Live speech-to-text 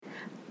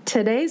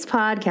Today's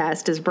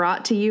podcast is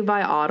brought to you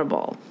by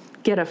Audible.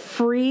 Get a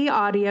free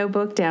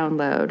audiobook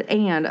download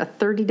and a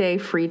 30-day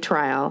free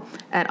trial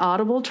at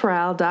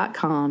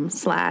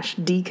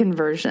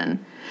audibletrial.com/deconversion.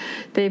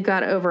 They've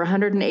got over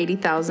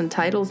 180,000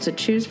 titles to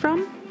choose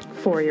from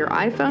for your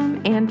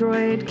iPhone,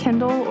 Android,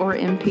 Kindle, or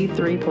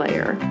MP3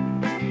 player.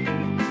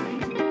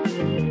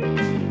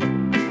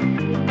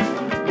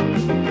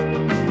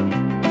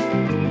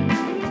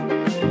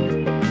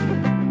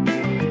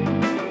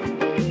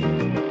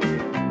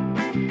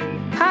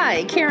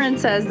 Hi, Karen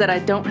says that I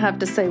don't have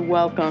to say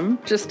welcome,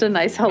 just a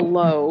nice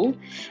hello.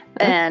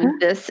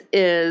 And this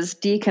is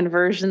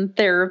Deconversion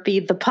Therapy,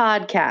 the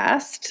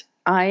podcast.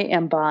 I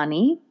am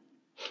Bonnie.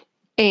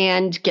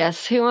 And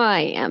guess who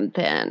I am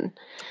then?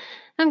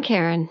 I'm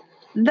Karen.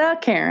 The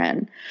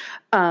Karen.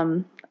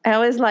 I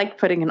always like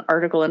putting an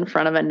article in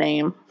front of a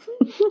name.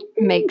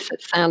 Makes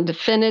it sound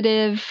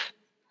definitive.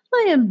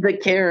 I am the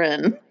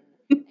Karen.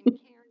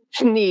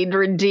 Need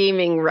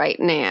redeeming right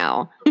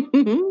now.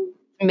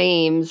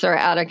 Memes are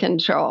out of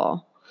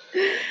control.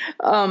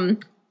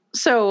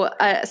 So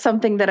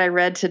something that I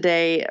read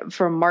today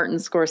from Martin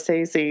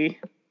Scorsese,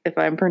 if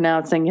I'm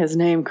pronouncing his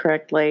name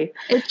correctly.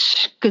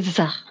 It's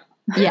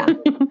yeah.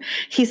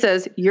 He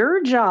says,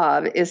 your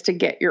job is to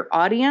get your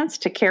audience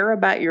to care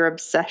about your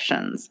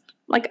obsessions.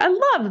 Like, I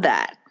love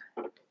that.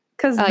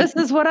 Because this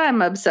is what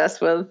I'm obsessed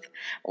with.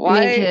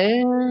 Why? Me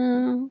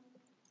too.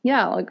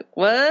 Yeah, like,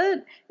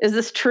 what? Is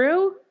this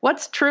true?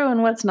 What's true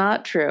and what's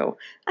not true?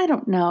 I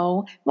don't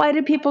know. Why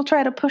do people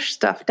try to push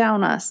stuff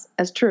down us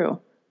as true?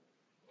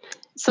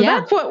 So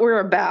that's what we're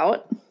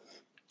about.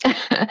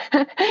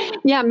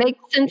 Yeah, make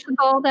sense of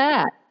all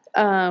that.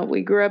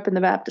 We grew up in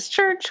the Baptist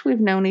church.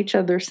 We've known each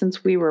other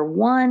since we were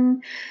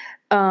 1.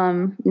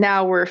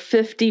 Now we're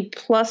 50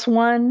 plus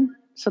 1.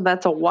 So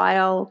that's a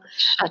while.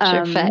 Shut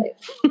your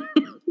face.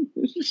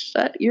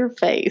 Shut your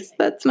face.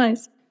 That's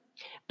nice.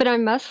 But I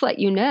must let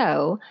you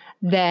know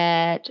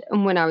that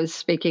when I was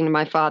speaking to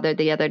my father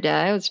the other day,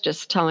 I was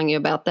just telling you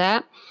about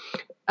that.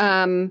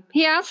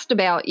 He asked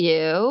about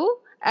you,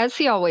 as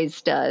he always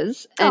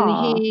does.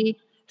 And he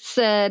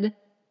said,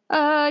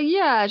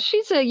 yeah,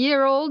 she's a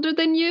year older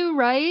than you,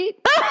 right?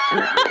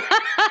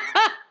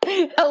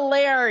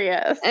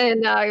 Hilarious.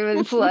 And I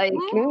was like,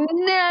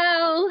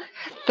 no,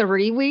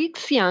 3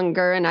 weeks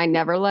younger. And I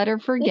never let her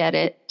forget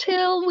it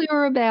till we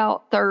were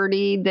about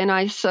 30. Then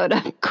I sort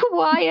of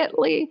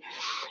quietly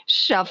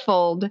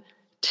shuffled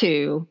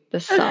to the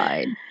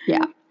side.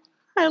 Yeah.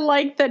 I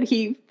like that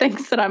he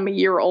thinks that I'm a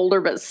year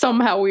older, but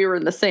somehow we were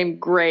in the same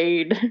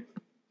grade.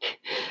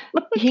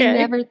 Okay. He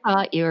never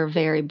thought you were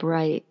very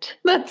bright.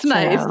 That's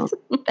nice.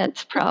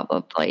 That's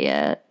probably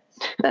it.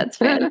 That's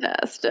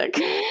fantastic.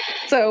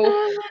 So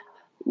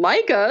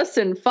like us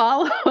and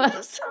follow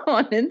us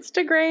on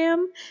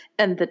Instagram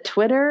and the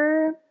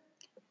Twitter.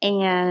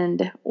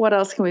 And what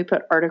else can we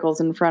put articles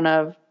in front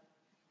of?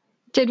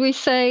 Did we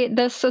say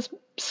the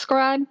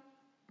subscribe?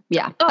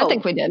 Yeah, I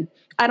think we did.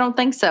 I don't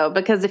think so,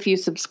 because if you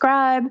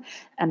subscribe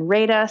and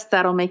rate us,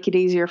 that'll make it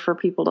easier for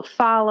people to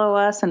follow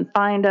us and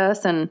find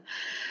us and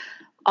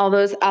all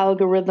those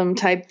algorithm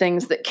type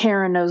things that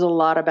Karen knows a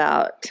lot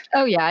about.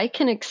 Oh, yeah, I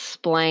can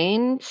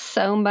explain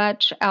so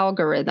much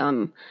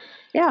algorithm.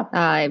 Yeah.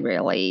 I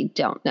really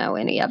don't know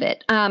any of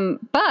it.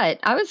 But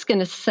I was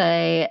going to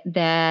say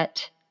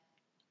that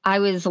I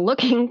was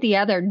looking the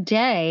other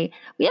day.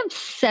 We have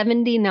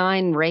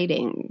 79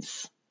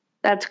 ratings.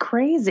 That's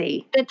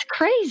crazy. That's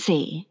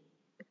crazy.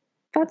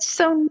 That's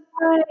so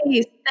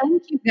nice.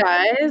 Thank you,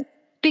 guys.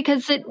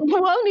 Because it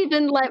won't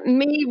even let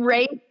me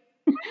rate.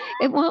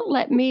 It won't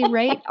let me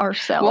rate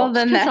ourselves. Well,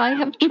 then because I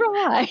have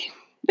tried.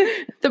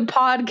 The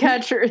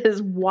podcatcher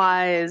is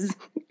wise.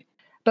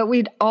 But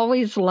we'd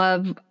always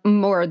love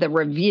more of the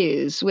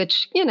reviews,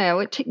 which, you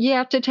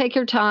have to take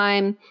your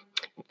time,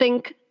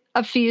 think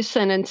a few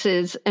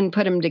sentences and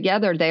put them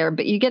together there.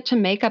 But you get to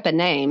make up a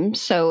name,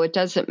 so it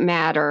doesn't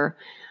matter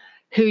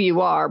who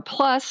you are.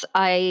 Plus,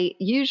 I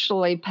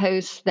usually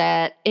post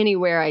that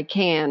anywhere I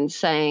can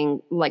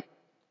saying, like,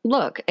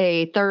 look,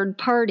 a third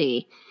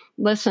party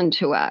listened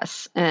to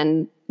us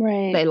and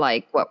they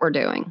like what we're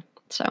doing.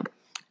 So,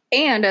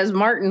 and as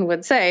Martin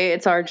would say,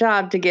 it's our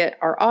job to get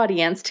our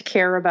audience to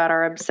care about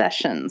our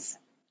obsessions.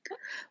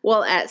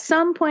 Well, at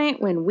some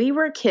point when we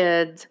were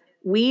kids,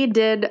 we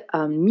did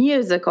a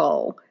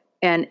musical,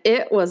 and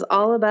it was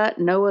all about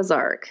Noah's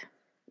Ark.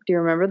 Do you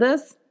remember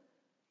this?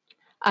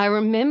 I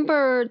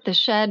remember the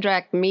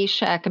Shadrach,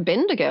 Meshach,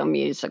 Abednego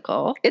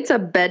musical. It's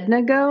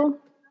Abednego.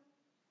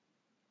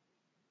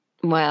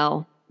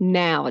 Well,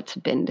 now it's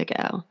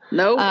Abednego.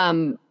 Nope.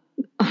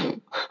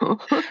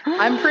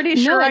 I'm pretty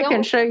sure I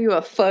can show you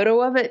a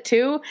photo of it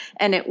too,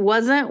 and it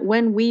wasn't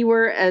when we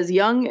were as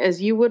young as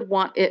you would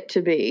want it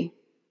to be.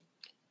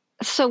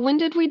 So when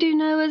did we do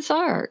Noah's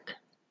Ark?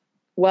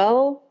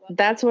 Well,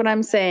 that's what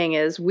I'm saying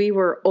is we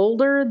were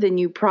older than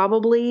you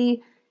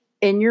probably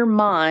in your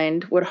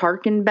mind would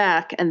hearken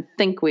back and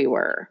think we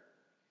were.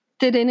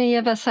 Did any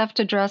of us have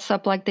to dress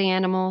up like the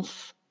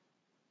animals?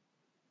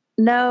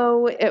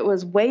 No, it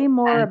was way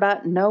more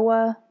about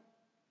Noah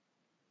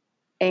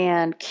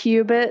and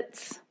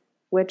cubits,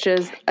 which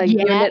is a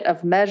Yeah, unit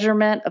of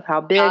measurement of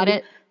how got big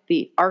it.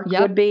 the ark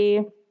Yep. would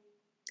be.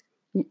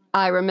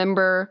 I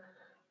remember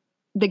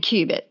the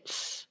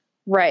cubits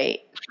Right.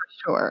 for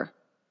sure.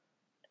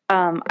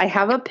 I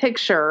have a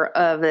picture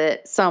of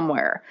it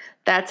somewhere.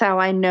 That's how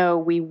I know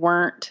we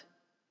weren't,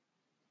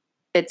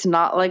 it's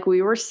not like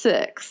we were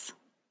 6.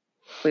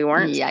 We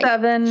weren't Yikes.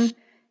 7,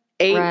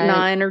 8, Right.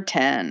 9, or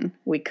 10.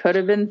 We could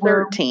have been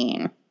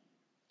 13.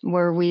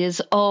 Were we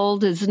as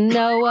old as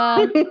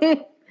Noah?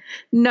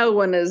 No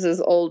one is as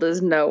old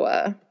as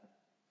Noah.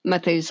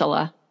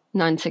 Methuselah,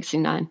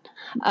 969.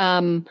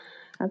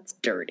 That's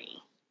dirty.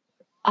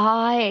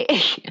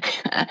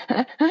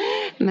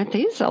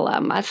 Methuselah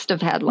must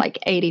have had like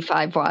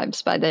 85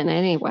 wives by then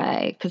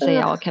anyway, because they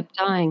all kept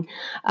dying.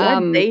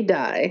 Why'd they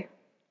die?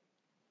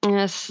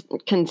 Yes,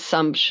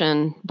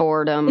 consumption,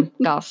 boredom,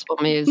 gospel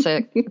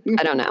music.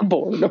 I don't know.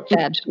 Boredom.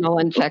 Vaginal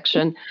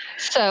infection.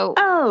 So,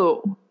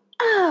 Oh.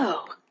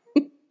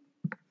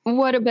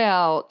 what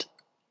about?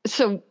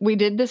 So, we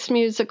did this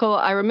musical.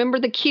 I remember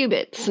the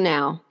cubits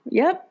now,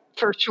 Yep.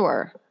 for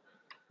sure.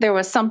 There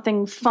was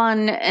something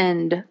fun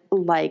and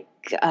like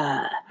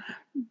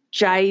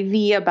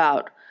jivey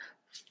about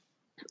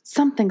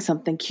something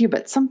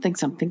cubits, something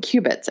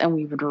cubits, and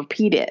we would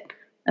repeat it.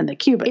 And the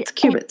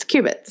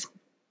cubits.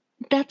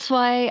 That's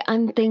why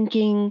I'm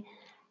thinking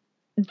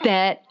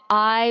that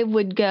I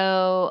would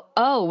go,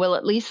 oh, well,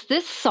 at least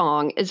this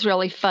song is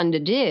really fun to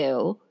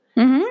do.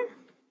 Mm-hmm.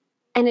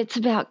 And it's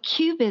about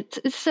cubits.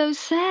 It's so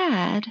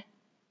sad.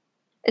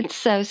 It's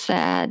so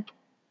sad.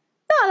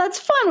 No, that's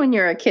fun when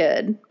you're a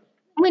kid.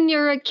 When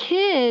you're a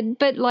kid,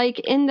 but like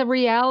in the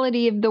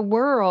reality of the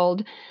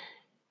world,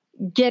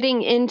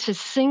 getting into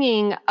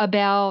singing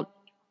about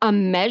a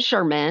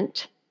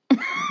measurement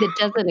that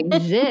doesn't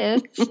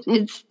exist,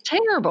 it's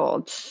terrible.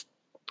 It's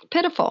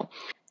pitiful.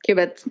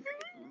 Cubits.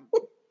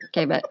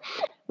 Okay, but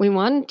we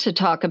wanted to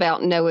talk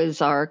about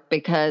Noah's Ark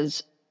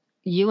because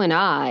you and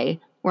I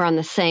were on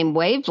the same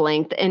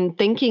wavelength and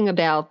thinking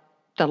about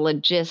the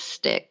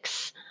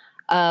logistics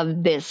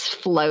of this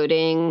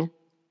floating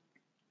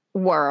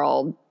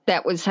world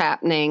that was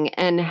happening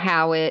and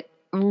how it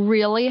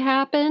really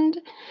happened.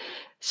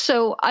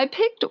 So I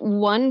picked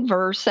one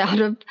verse out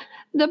of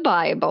the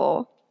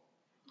Bible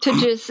to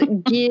just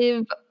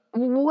give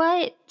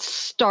what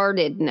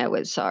started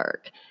Noah's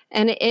Ark.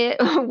 And it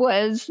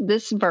was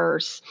this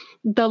verse: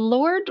 the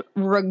Lord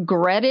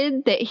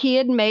regretted that he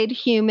had made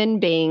human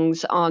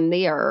beings on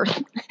the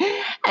earth,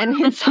 and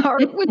his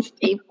heart was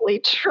deeply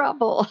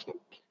troubled.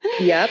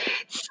 Yep.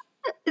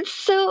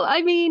 So,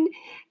 I mean,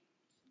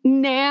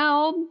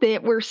 now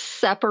that we're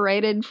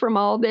separated from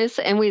all this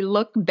and we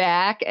look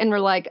back and we're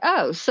like,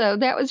 oh, so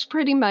that was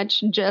pretty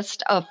much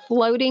just a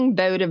floating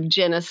boat of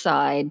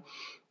genocide.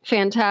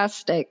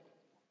 Fantastic.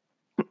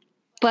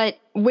 But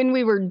when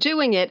we were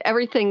doing it,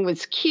 everything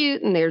was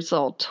cute, and there's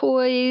little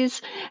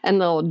toys and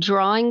little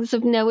drawings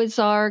of Noah's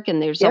Ark,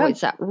 and there's Yeah. always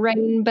that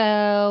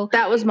rainbow.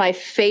 That was my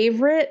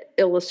favorite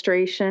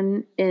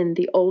illustration in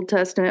the Old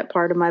Testament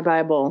part of my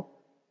Bible.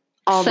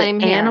 All Same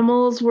the here.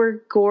 animals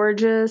were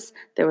gorgeous.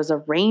 There was a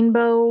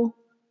rainbow.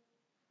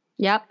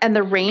 Yep. And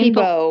the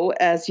rainbow,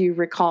 as you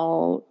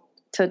recall,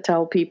 to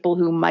tell people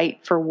who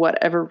might, for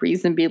whatever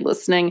reason, be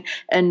listening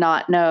and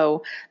not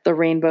know, the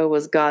rainbow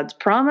was God's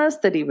promise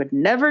that he would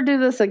never do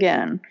this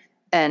again.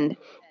 And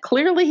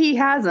clearly he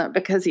hasn't,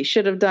 because he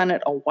should have done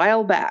it a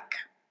while back,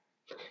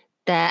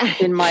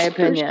 That, in my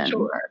opinion.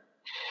 Sure.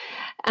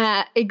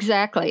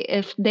 Exactly.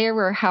 If there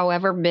were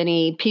however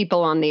many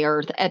people on the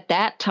earth at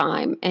that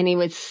time, and he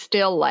was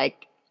still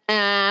like,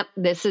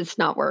 this is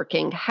not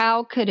working,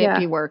 how could it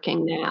be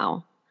working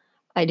now?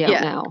 I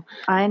don't know.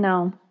 I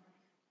know.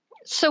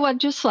 So I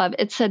just love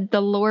it. Said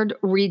the Lord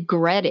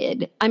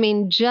regretted. I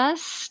mean,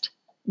 just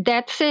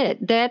that's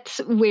it. That's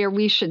where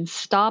we should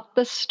stop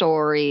the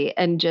story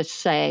and just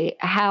say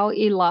how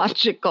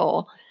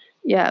illogical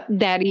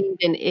that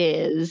even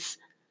is.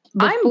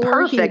 I'm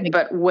perfect,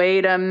 but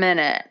wait a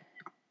minute.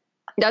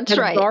 That's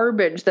right.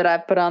 Garbage that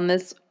I've put on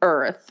this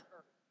earth.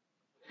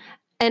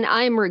 And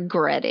I'm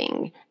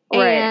regretting.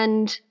 Right.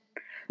 And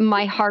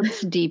my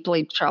heart's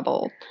deeply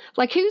troubled.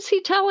 Like, who's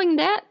he telling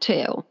that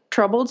to?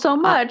 Troubled so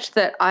much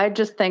that I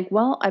just think,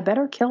 well, I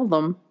better kill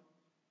them.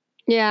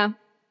 Yeah,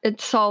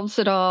 it solves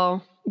it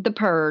all. The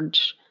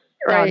purge,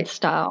 right. God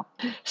style.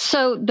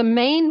 So the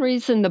main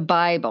reason the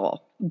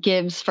Bible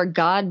gives for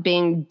God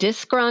being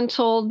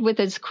disgruntled with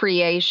his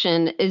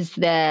creation is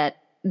that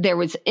there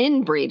was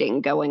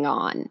inbreeding going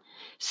on.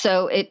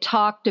 So it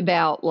talked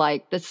about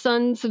like the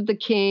sons of the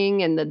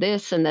king and the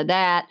this and the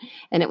that.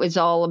 And it was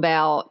all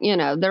about,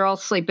 they're all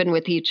sleeping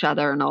with each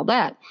other and all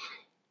that.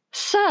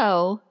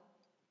 So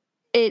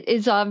it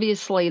is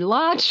obviously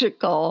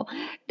logical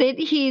that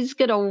he's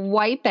going to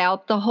wipe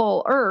out the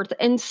whole earth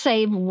and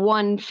save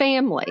one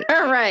family.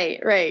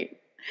 Right.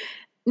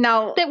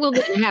 Now that will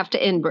then have to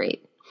inbreed.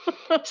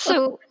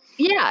 So,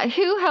 yeah,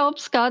 who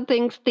helps God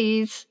think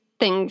these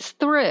things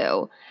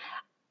through?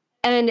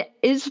 And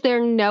is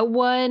there no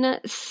one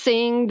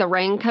seeing the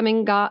rain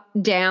coming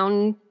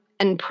down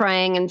and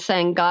praying and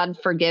saying, God,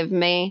 forgive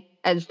me,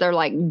 as they're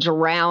like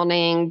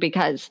drowning,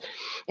 because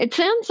it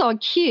sounds all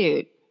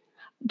cute,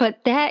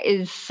 but that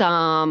is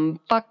some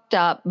fucked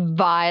up,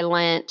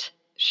 violent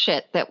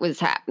shit that was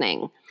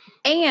happening.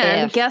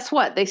 And guess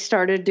what? They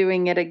started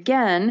doing it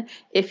again.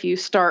 If you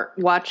start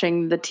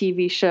watching the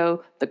TV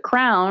show The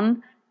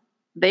Crown,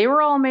 they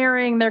were all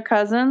marrying their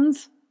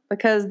cousins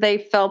because they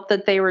felt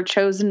that they were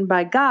chosen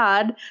by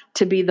God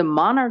to be the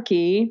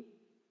monarchy,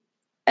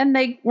 and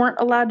they weren't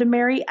allowed to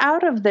marry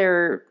out of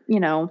their,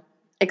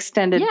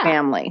 extended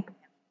family.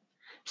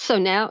 So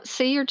now,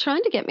 see, you're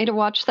trying to get me to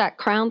watch that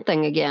Crown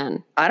thing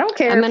again. I don't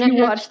care if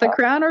you watch The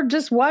Crown or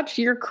just watch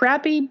your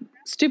crappy,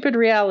 stupid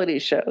reality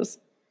shows.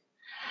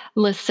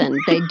 Listen,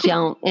 they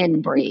don't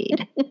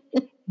inbreed.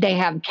 They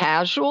have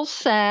casual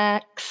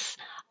sex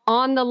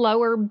on the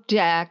lower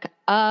deck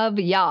of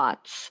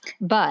yachts,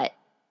 but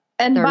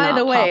and by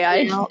the way,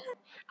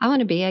 I want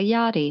to be a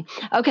yachty.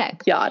 Okay,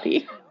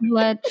 yachty.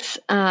 Let's.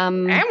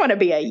 I want to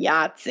be a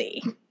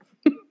Yahtzee.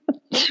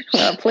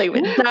 I play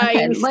with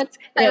dice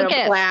in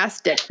a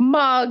plastic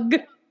mug.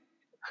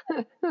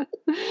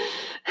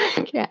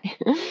 Okay.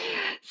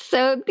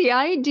 So the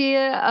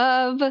idea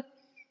of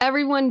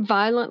everyone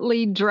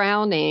violently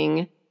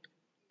drowning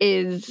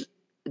is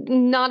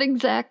not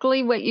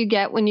exactly what you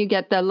get when you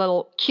get the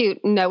little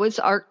cute Noah's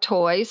Ark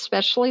toy,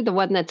 especially the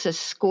one that's a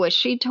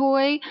squishy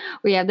toy.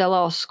 We have the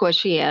little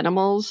squishy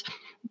animals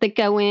that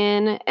go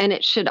in, and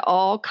it should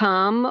all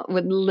come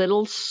with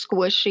little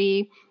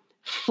squishy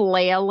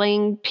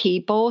flailing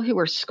people who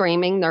are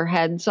screaming their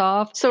heads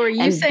off. So are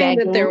you saying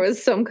that there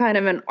was some kind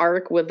of an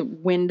ark with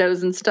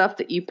windows and stuff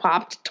that you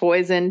popped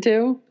toys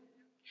into?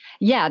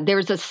 Yeah,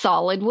 there's a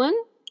solid one.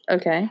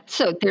 Okay.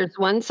 So there's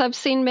ones I've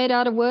seen made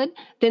out of wood.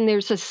 Then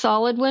there's a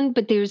solid one,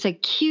 but there's a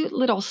cute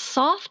little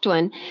soft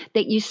one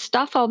that you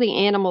stuff all the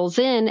animals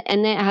in,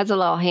 and then it has a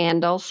little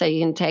handle so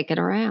you can take it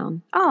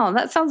around. Oh,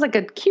 that sounds like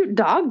a cute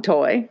dog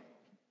toy.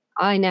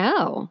 I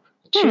know.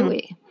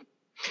 Chewy.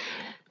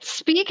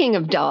 Speaking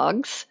of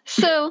dogs,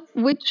 so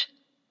which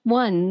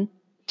one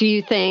do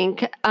you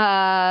think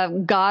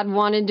God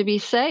wanted to be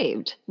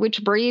saved?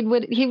 Which breed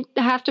would he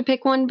have to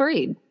pick? One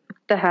breed?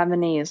 The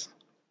Havanese.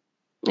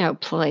 Oh,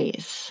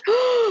 please.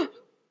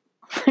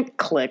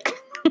 Click.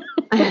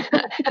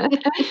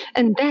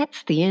 And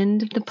that's the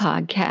end of the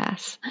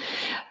podcast.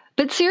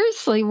 But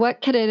seriously,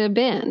 what could it have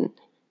been?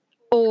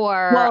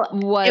 Or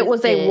it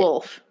was a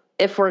wolf,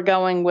 if we're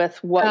going with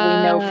what we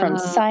know from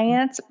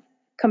science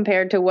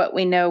compared to what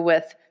we know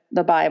with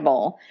the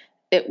Bible.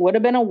 It would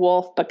have been a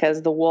wolf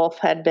because the wolf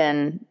had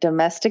been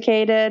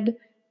domesticated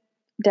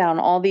down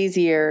all these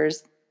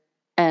years,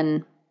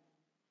 and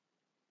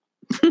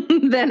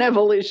then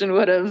evolution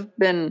would have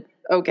been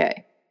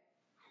okay.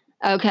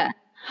 Okay.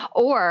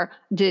 Or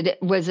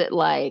was it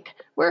like,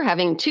 we're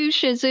having 2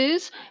 Shih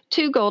Tzus,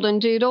 2 Golden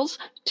Doodles,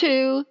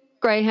 2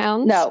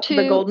 Greyhounds? No,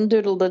 the Golden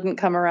Doodle didn't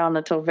come around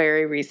until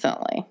very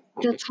recently.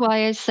 That's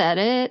why I said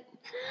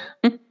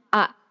it.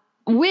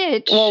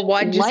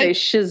 Why'd you say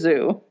Shih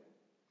Tzu?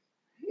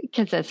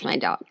 Because that's my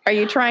dog. Are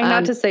you trying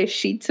not to say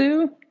Shih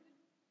Tzu?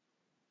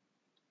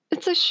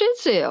 It's a Shih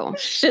Tzu.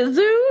 Shih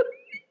Tzu?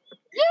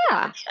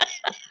 Yeah.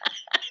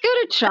 Go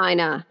to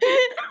China.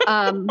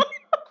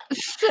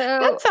 So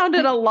that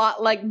sounded a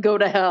lot like go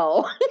to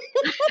hell.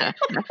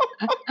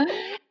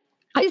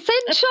 I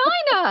said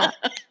China.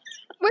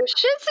 Where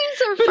Shih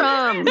Tzus are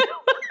from.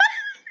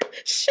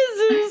 Shih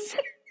Tzus.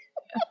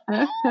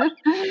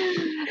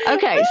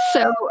 Okay,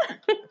 so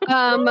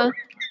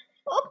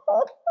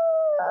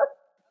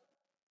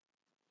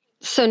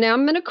so now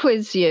I'm going to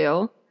quiz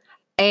you.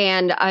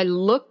 And I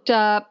looked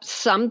up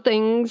some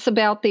things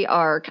about the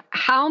ark.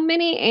 How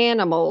many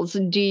animals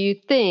do you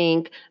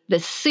think the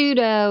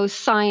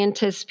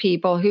pseudo-scientist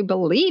people who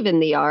believe in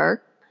the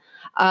ark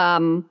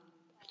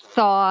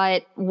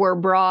thought were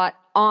brought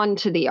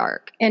onto the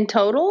ark? In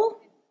total?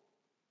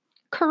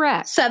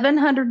 Correct.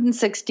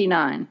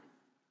 769.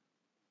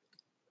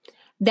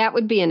 That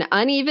would be an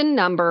uneven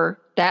number.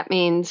 That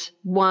means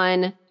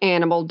one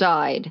animal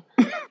died.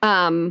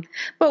 But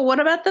what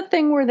about the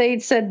thing where they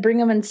said bring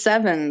them in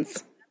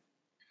sevens?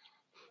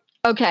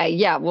 Okay,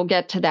 yeah, we'll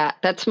get to that.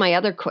 That's my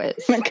other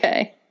quiz.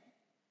 Okay.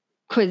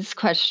 Quiz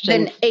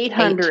question. Then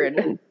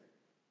 800.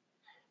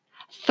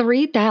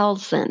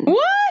 3,000. What?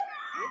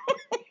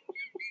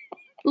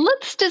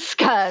 Let's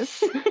discuss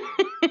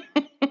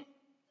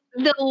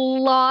the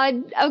law.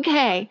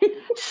 Okay,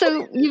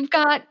 so you've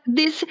got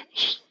this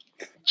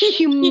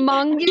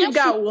humongous... You've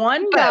got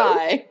one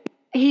guy.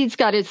 He's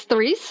got his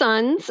 3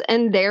 sons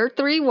and their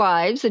 3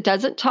 wives. It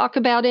doesn't talk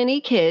about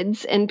any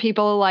kids. And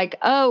people are like,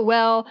 oh,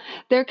 well,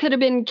 there could have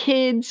been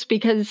kids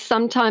because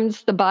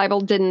sometimes the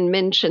Bible didn't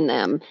mention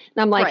them. And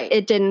I'm like,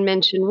 It didn't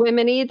mention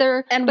women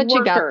either. And but workers.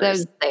 You got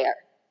those there.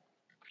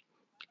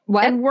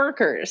 What? And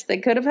workers. They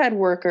could have had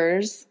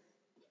workers.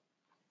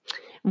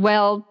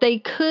 Well, they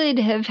could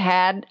have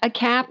had a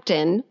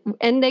captain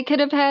and they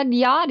could have had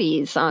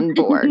yachties on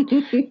board,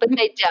 but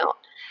they don't.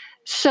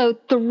 So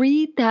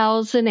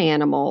 3,000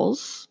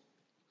 animals.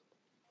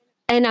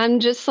 And I'm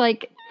just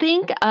like,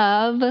 think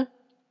of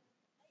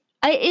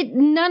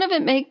None of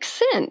it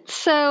makes sense.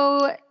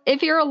 So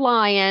if you're a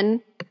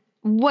lion,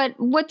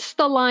 what's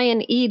the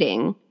lion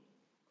eating?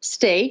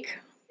 Steak.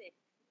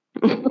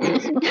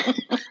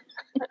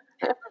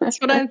 That's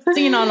what I've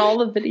seen on all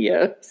the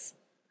videos.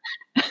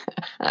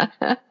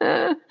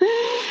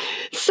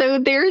 So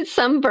there's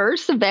some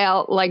verse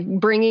about like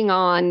bringing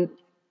on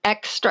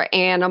extra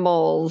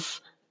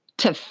animals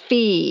to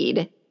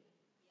feed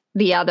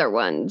the other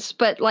ones.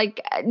 But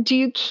like, do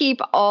you keep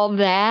all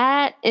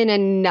that in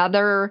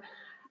another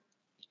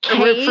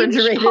cage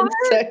Refrigerated part?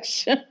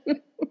 section.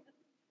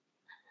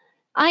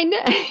 I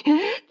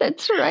know.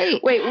 That's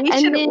right. Wait, And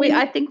then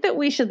I think that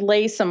we should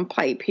lay some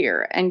pipe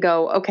here and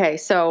go, okay,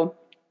 so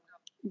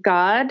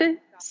God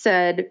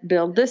said,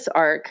 build this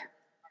ark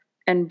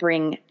and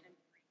bring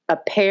a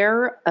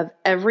pair of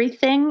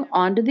everything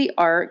onto the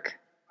ark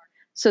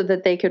so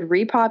that they could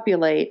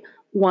repopulate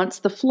once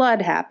the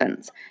flood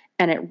happens.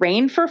 And it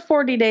rained for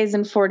 40 days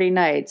and 40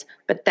 nights,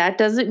 but that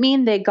doesn't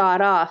mean they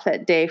got off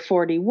at day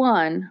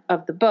 41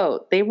 of the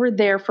boat. They were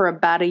there for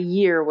about a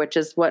year, which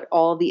is what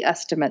all the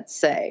estimates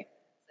say.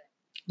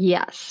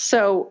 yes.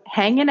 So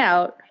hanging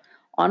out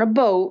on a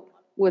boat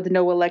with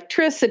no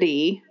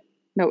electricity,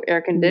 no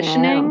air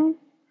conditioning,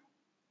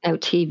 no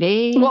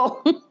TV.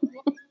 well,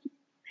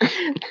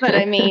 but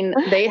I mean,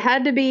 they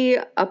had to be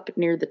up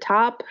near the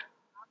top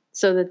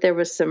so that there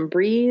was some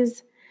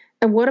breeze.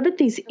 And what about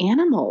these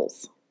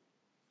animals?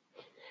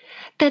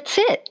 That's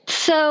it.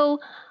 So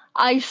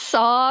I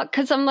saw,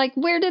 because I'm like,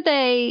 where do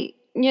they,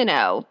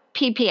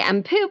 pee pee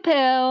and poo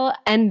poo?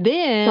 And A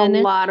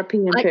then, lot of pee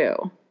and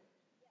poo.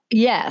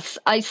 yes,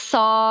 I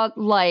saw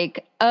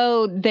like,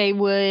 oh, they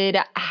would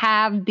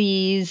have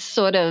these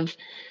sort of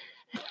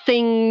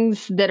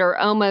things that are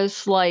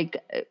almost like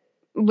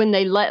when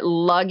they let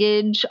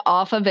luggage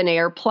off of an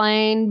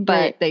airplane, but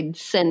Right. they'd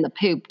send the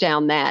poop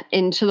down that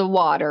into the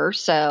water.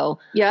 So,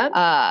 Yep.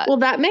 Well,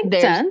 that makes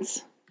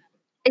sense.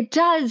 It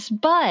does,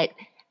 but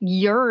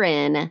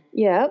urine.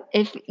 Yep.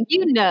 If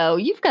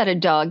you've got a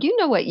dog, you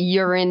know what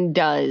urine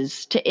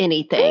does to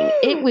anything.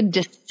 It would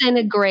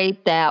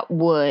disintegrate that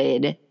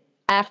wood.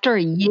 After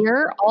a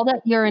year, all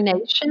that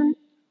urination.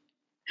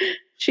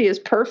 She is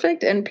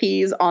perfect and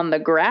pees on the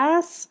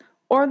grass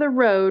or the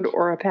road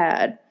or a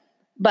pad.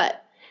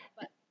 But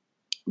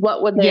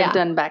what would they have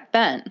done back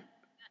then?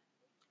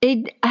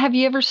 Have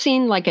you ever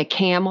seen like a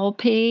camel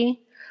pee?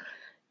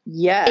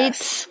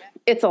 Yes.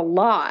 It's a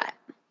lot.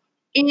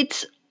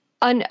 It's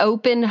an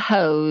open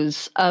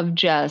hose of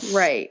just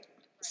right.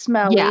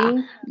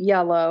 Smelly,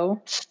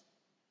 yellow.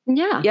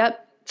 Yeah.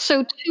 Yep.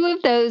 So 2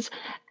 of those,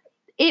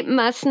 it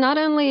must not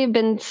only have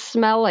been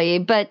smelly,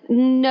 but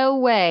no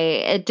way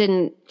it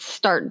didn't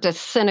start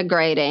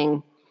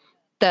disintegrating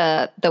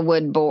the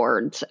wood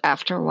boards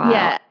after a while.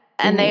 Yeah.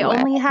 And they Anyway.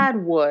 only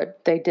had wood.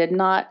 They did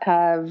not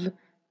have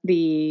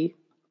the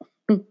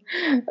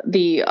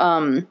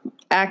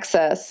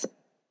access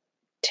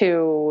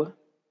to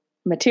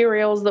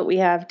materials that we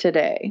have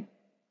today.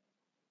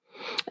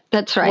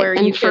 That's right. Where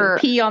you could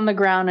pee on the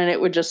ground and it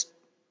would just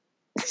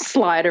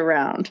slide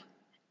around.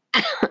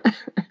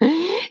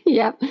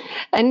 Yep.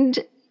 And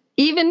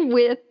even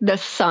with the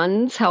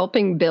sons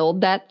helping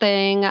build that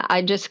thing,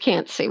 I just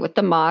can't see with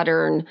the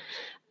modern,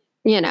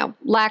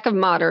 lack of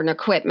modern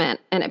equipment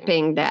and it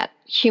being that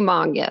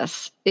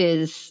humongous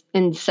is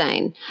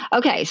insane.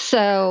 Okay,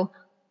 so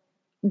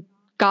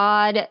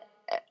God,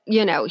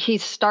 he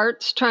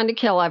starts trying to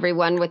kill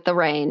everyone with the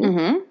rain.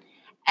 Mm-hmm.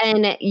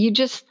 And you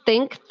just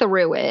think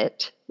through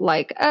it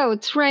like, oh,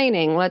 it's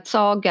raining. Let's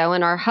all go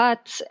in our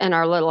huts and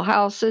our little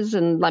houses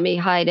and let me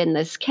hide in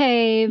this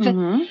cave.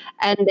 Mm-hmm.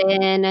 And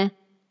then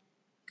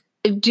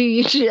do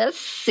you just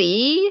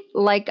see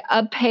like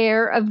a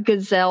pair of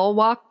gazelle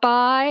walk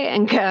by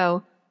and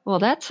go, well,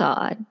 that's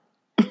odd.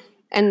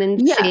 And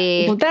then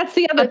see well, that's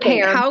the other a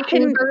thing. pair How of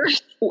can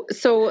cougars.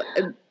 so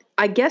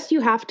I guess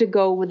you have to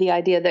go with the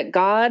idea that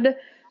God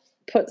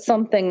put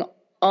something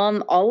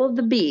on all of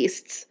the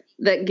beasts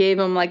that gave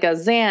them like a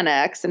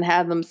Xanax and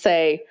had them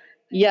say,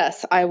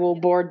 yes, I will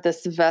board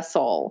this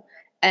vessel.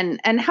 And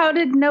how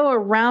did Noah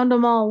round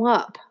them all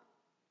up?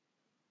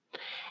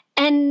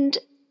 And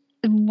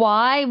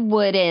why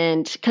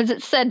wouldn't, because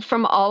it said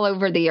from all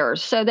over the earth.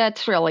 So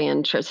that's really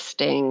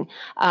interesting.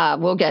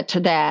 We'll get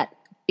to that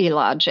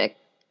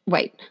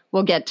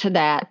we'll get to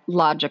that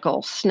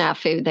logical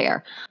snafu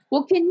there.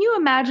 Well, can you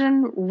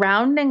imagine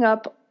rounding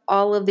up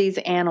all of these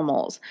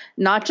animals,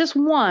 not just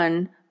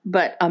one,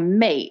 but a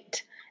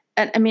mate?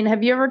 And I mean,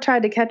 have you ever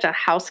tried to catch a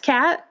house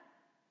cat?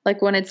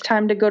 Like when it's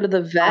time to go to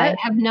the vet?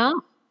 I have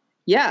not.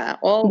 Yeah.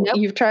 Well, Nope.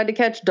 you've tried to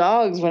catch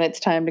dogs when it's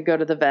time to go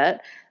to the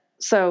vet.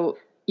 So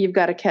you've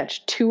got to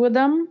catch 2 of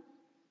them.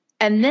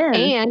 And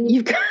then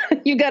you've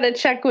got to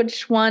check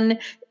which one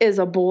is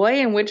a boy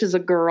and which is a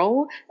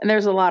girl. And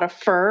there's a lot of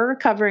fur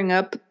covering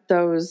up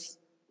those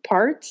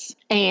parts.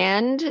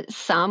 And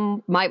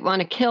some might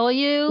want to kill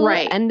you.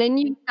 Right. And then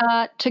you've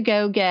got to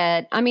go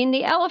get,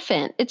 the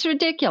elephant. It's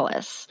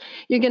ridiculous.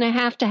 You're going to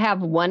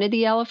have one of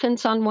the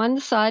elephants on one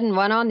side and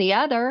one on the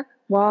other.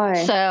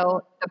 Why?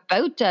 So the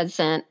boat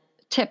doesn't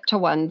tip to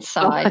one Oh,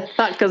 side. I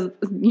thought because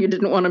you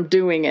didn't want them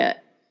doing it.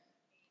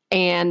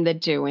 And the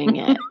doing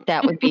it.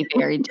 That would be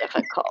very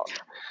difficult.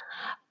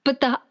 But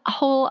the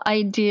whole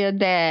idea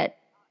that,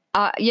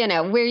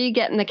 where are you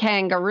getting the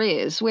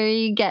kangaroos? Where are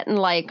you getting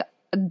like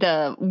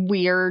the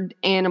weird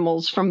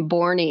animals from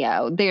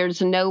Borneo?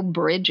 There's no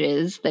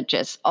bridges that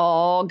just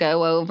all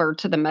go over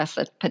to the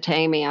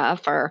Mesopotamia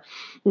for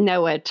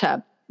Noah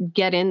to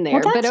get in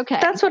Well, there. But okay.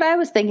 that's what I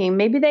was thinking.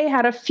 Maybe they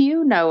had a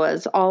few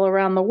Noahs all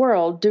around the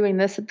world doing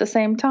this at the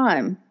same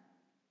time.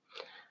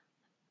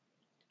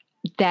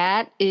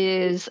 That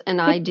is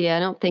an idea I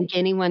don't think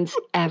anyone's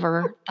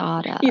ever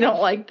thought of. You don't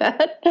like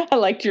that? I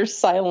liked your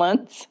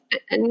silence.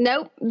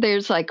 Nope.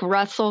 There's like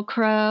Russell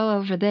Crowe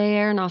over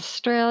there in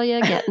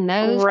Australia getting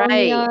those on the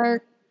Right.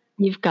 ark.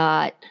 You've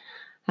got,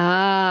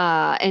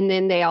 and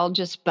then they all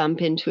just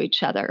bump into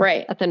each other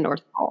Right. at the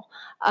North Pole.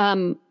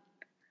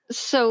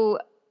 So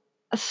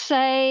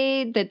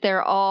say that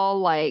they're all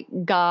like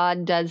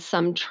God does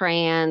some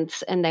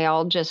trance and they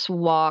all just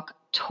walk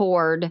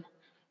toward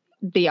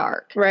the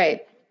ark.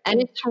 Right. And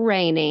it's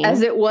raining.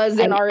 As it was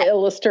in And- our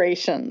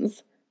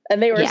illustrations.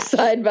 And they were Yes.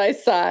 side by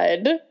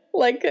side,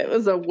 like it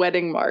was a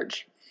wedding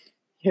march.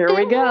 Here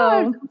we It go.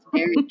 was. It's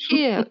very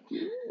cute.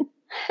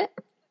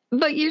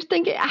 But you're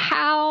thinking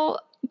how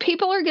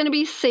people are going to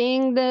be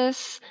seeing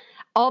this.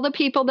 All the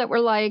people that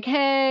were like,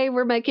 hey,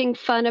 we're making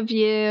fun of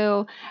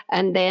you.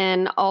 And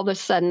then all of a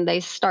sudden they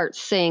start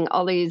seeing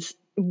all these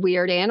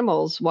weird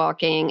animals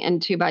walking in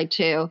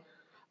 2x2.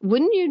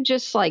 Wouldn't you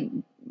just like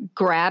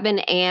grab an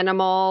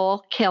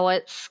animal, kill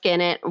it,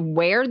 skin it,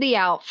 wear the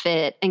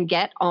outfit, and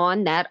get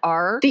on that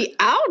ark? The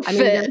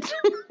outfit.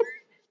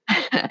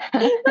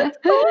 That's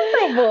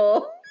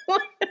horrible.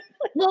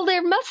 Well,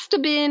 there must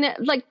have been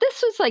like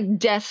this was like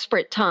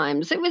desperate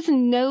times. It was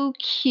no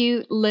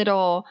cute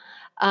little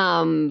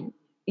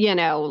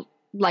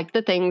like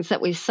the things that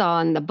we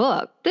saw in the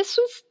book. This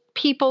was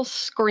people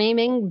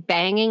screaming,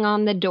 banging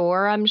on the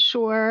door, I'm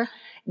sure,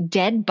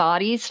 dead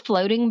bodies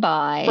floating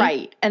by.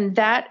 Right. And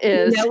that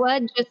is Noah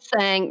just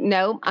saying,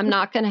 "No, I'm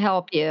not going to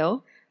help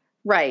you."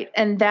 right.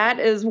 And that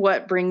is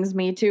what brings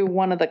me to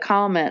one of the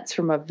comments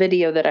from a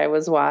video that I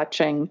was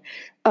watching.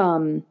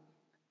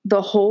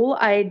 The whole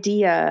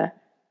idea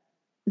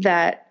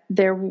that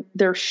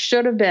there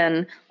should have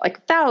been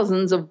like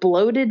thousands of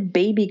bloated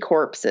baby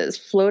corpses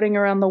floating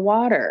around the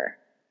water.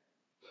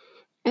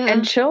 Yeah,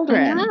 And I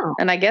children. know.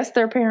 And I guess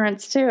their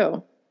parents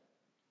too.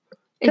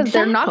 Because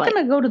they're not Exactly.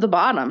 going to go to the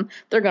bottom.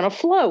 They're going to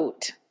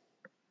float.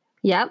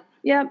 Yep.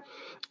 Yep.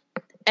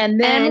 And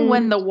then And-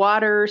 when the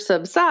water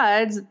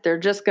subsides, they're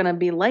just going to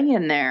be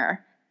laying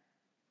there.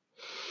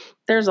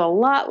 There's a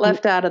lot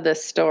left out of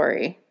this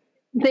story.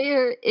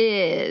 There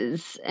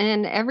is,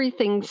 and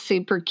everything's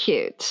super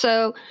cute.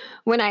 So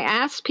when I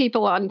asked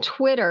people on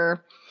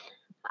Twitter,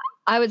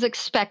 I was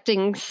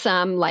expecting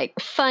some like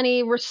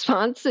funny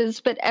responses,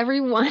 but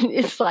everyone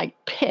is like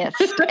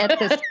pissed at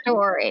this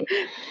story.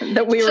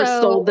 That we were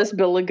So- sold this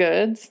bill of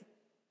goods.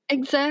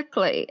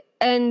 Exactly.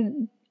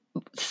 And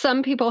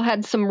some people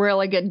had some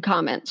really good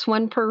comments.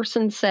 One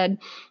person said,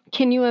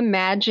 can you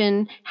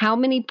imagine how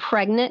many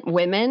pregnant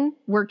women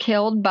were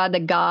killed by the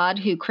God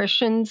who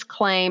Christians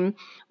claim,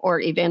 or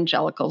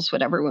evangelicals,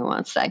 whatever we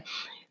want to say,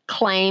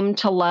 claim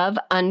to love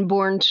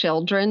unborn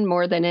children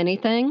more than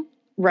anything?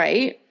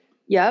 Right.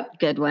 Yep.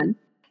 Good one.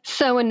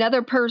 So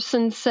another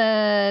person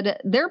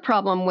said their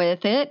problem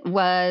with it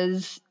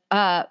was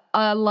a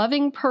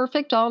loving,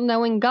 perfect,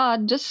 all-knowing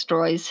God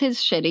destroys his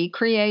shitty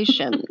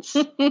creations.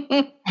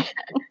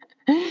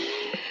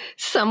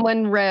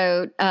 Someone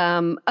wrote,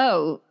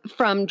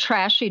 from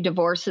Trashy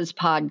Divorces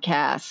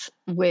podcast,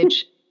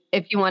 which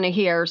if you want to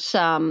hear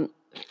some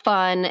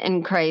fun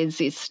and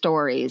crazy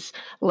stories,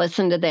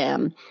 listen to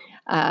them.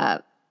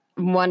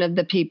 One of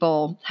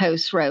the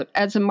hosts wrote,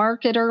 as a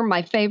marketer,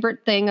 my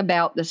favorite thing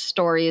about this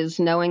story is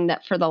knowing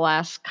that for the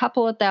last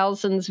couple of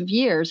thousands of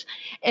years,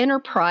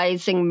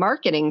 enterprising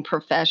marketing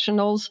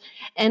professionals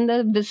in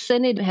the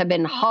vicinity have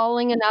been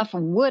hauling enough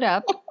wood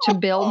up to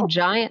build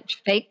giant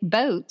fake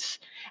boats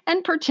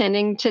and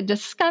pretending to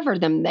discover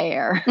them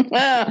there.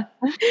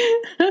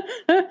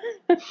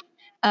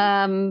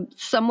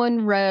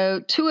 Someone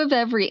wrote, 2 of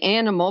every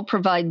animal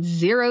provides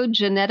 0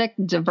 genetic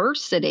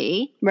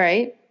diversity.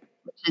 Right.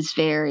 Which is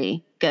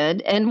very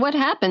good. And what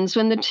happens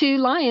when the 2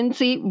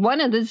 lions eat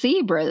one of the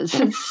zebras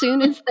as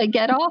soon as they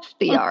get off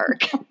the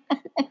ark?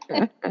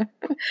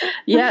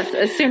 Yes,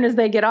 as soon as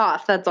they get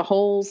off. That's a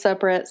whole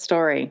separate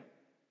story.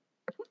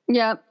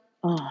 Yep.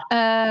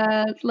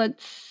 Oh.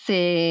 Let's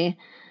see.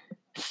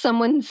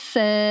 Someone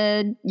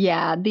said,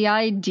 the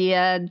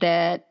idea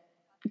that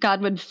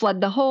God would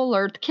flood the whole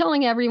earth,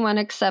 killing everyone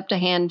except a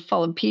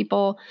handful of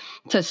people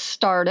to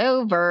start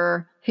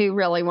over. Who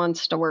really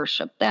wants to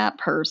worship that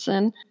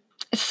person?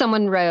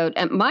 Someone wrote,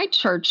 at my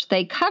church,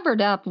 they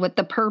covered up what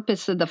the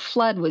purpose of the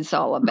flood was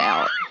all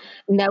about.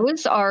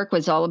 Noah's Ark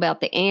was all about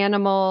the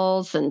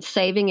animals and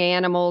saving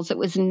animals. It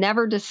was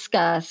never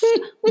discussed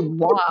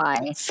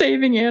why.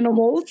 Saving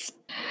animals.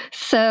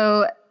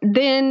 So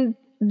then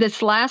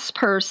this last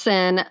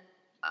person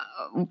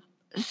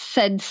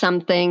said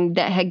something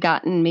that had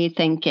gotten me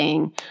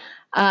thinking.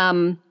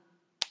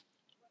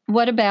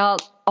 What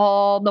about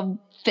all the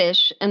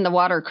fish and the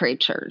water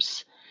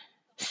creatures?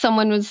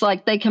 Someone was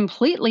like, they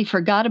completely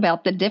forgot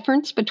about the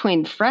difference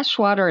between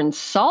freshwater and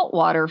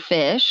saltwater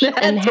fish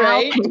and That's how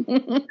right.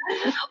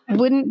 they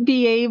wouldn't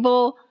be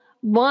able,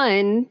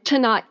 one, to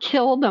not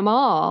kill them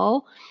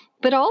all,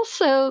 but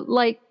also,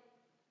 like,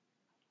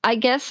 I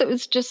guess it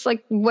was just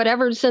like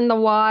whatever's in the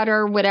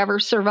water, whatever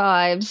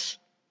survives,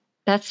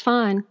 that's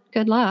fine.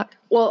 Good luck.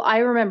 Well, I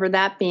remember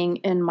that being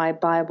in my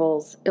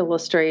Bible's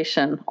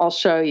illustration. I'll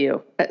show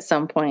you at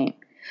some point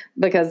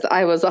because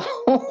I was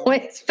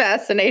always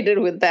fascinated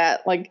with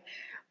that. Like,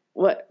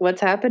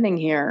 what's happening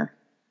here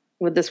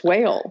with this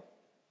whale?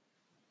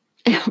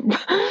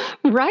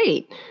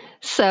 Right.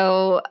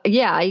 So,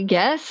 yeah, I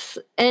guess.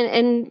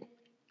 And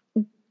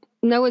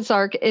Noah's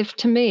Ark, if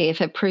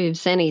it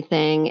proves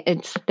anything,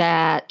 it's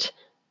that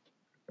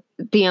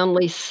the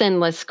only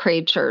sinless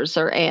creatures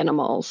are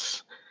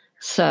animals.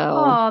 So,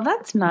 Oh,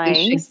 that's we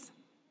should, nice.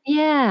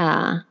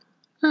 yeah.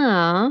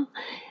 Oh,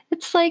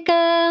 it's like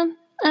a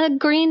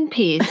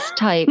Greenpeace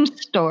type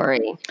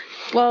story.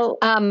 Well,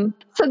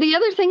 So the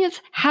other thing is,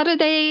 how do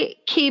they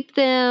keep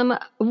them,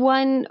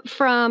 one,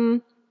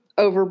 from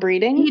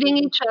overbreeding? eating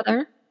each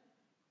other?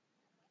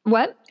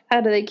 What? How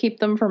do they keep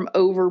them from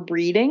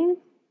overbreeding?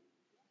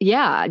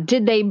 Yeah.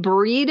 Did they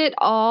breed it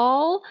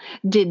all?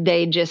 Did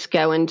they just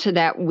go into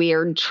that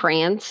weird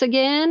trance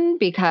again?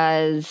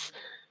 Because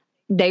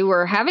they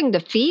were having to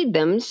feed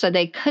them, so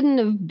they couldn't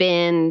have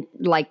been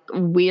like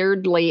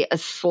weirdly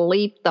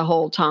asleep the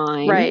whole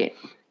time. Right.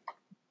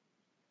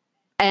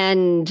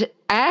 And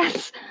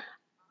as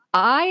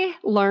I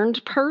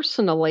learned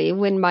personally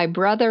when my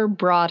brother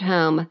brought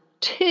home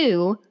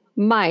 2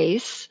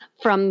 mice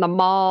from the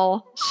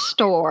mall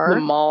store, The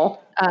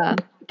mall.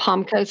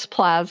 Palm Coast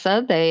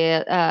Plaza.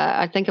 They,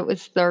 I think it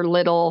was their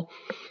little,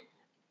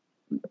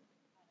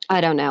 I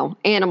don't know,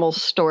 animal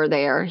store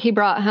there. He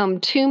brought home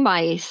 2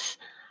 mice.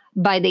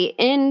 By the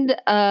end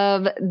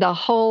of the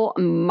whole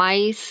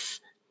mice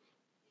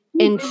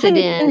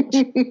incident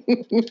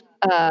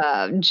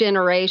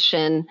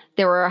generation,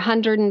 there were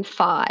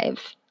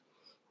 105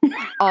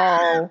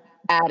 all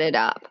added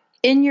up.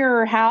 In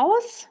your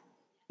house?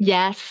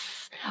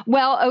 Yes.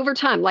 Well, over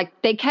time,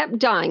 like they kept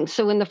dying.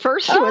 So when the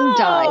first one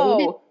died,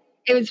 Oh,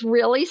 it was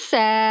really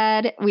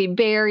sad. We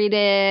buried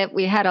it.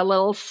 We had a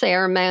little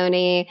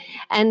ceremony.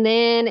 And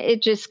then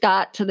it just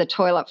got to the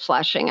toilet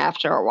flushing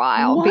after a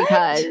while what?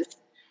 because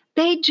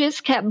they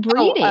just kept Oh,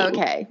 breeding.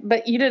 okay.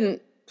 But you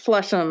didn't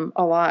flush them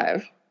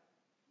alive.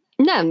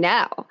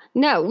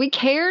 No. We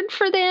cared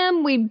for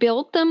them. We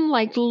built them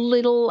like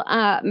little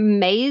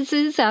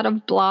mazes out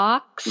of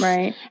blocks,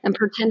 Right. and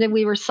pretended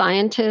we were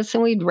scientists,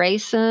 and we'd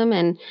race them,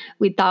 and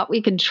we thought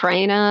we could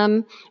train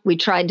them. We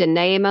tried to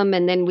name them,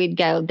 and then we'd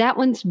go, that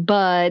one's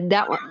Bud.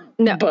 That one,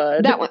 no,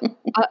 Bud. that one,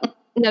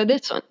 no,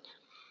 this one.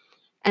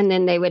 And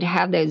then they would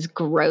have those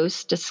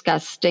gross,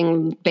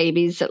 disgusting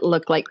babies that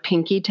look like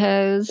pinky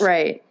toes.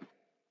 Right.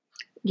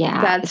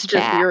 Yeah, That's it's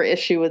just bad. your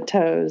issue with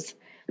toes.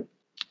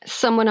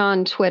 Someone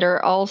on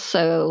Twitter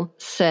also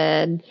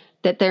said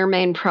that their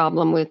main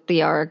problem with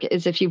the Ark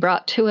is if you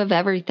brought 2 of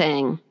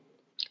everything,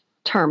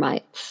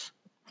 termites.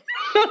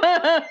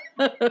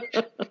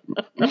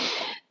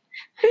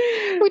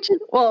 Which is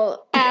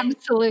Well,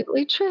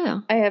 absolutely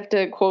true. I have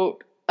to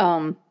quote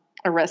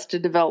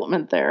Arrested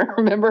Development there.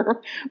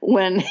 Remember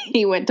when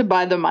he went to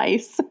buy the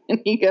mice and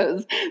he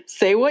goes,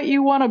 say what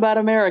you want about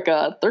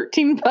America.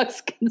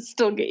 $13 can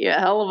still get you a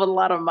hell of a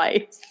lot of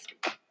mice.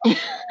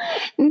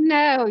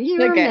 No, you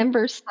Okay.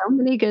 remember so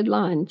many good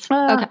lines.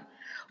 Okay.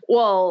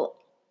 Well,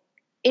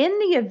 in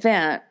the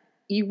event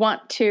you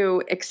want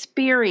to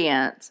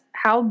experience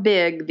how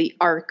big the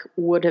ark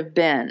would have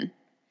been,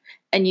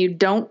 and you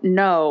don't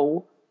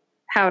know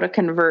how to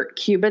convert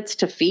cubits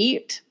to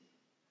feet,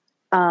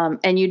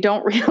 and you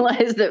don't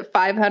realize that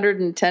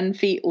 510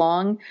 feet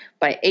long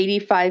by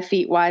 85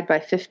 feet wide by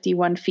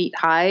 51 feet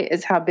high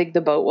is how big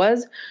the boat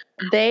was,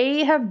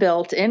 they have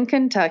built in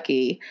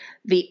Kentucky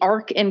the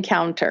Ark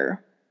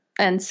Encounter.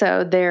 And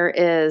so there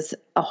is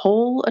a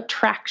whole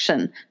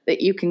attraction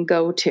that you can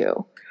go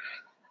to.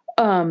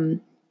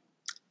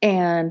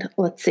 And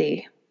let's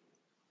see.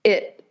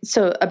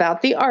 So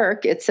about the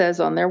Ark, it says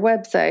on their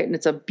website, and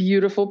it's a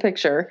beautiful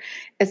picture.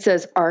 It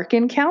says Ark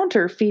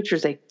Encounter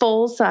features a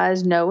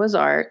full-size Noah's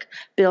Ark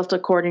built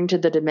according to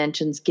the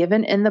dimensions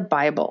given in the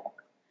Bible.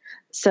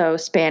 So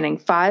spanning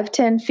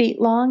 510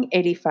 feet long,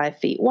 85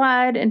 feet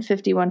wide, and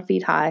 51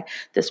 feet high,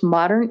 this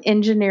modern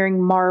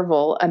engineering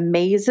marvel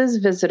amazes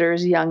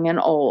visitors young and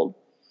old.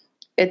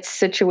 It's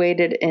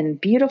situated in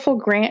beautiful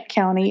Grant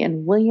County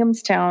in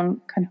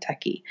Williamstown,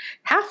 Kentucky,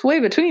 halfway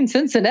between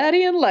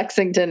Cincinnati and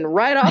Lexington,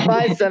 right off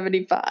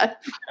I-75.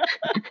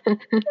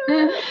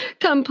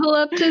 Come pull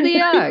up to the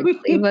yard,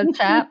 see what's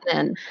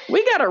happening.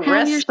 We got a Have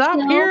rest stop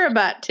yourself here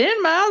about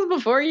 10 miles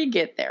before you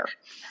get there.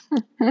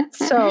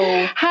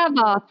 So, have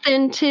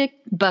authentic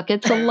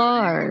buckets of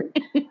lard.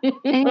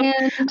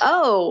 And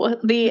oh,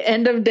 the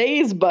end of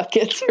days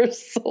buckets are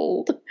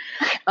sold.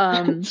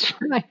 that's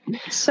right.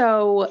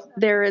 So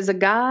there is a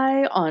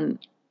guy on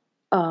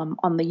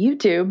the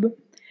YouTube,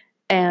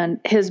 and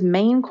his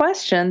main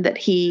question that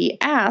he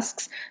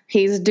asks,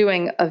 he's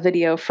doing a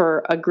video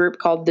for a group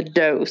called The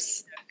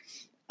Dose.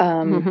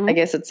 I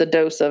guess it's a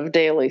dose of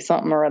daily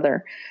something or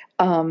other.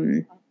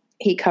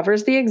 He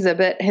covers the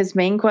exhibit. His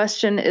main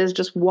question is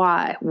just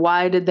why?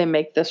 Why did they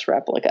make this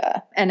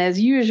replica? And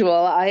as usual,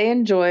 I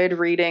enjoyed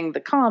reading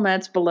the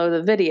comments below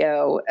the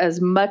video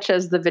as much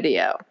as the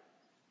video,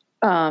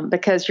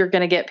 because you're going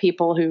to get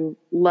people who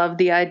love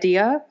the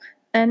idea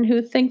and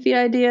who think the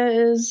idea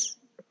is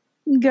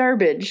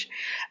garbage.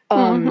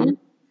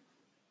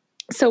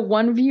 So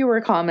one viewer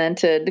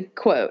commented,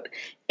 quote,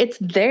 "It's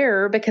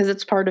there because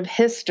it's part of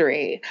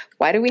history.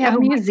 Why do we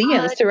have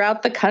museums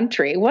throughout the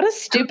country? What a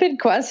stupid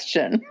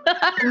question."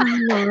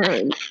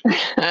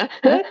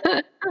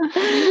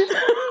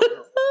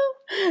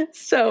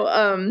 So,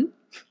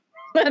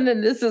 and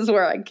then this is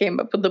where I came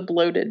up with the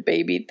bloated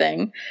baby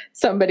thing.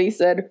 Somebody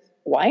said,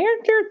 "Why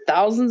aren't there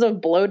thousands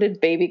of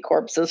bloated baby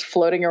corpses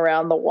floating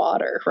around the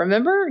water?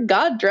 Remember,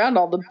 God drowned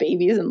all the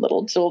babies and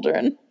little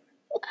children."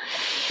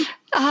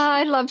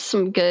 I love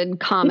some good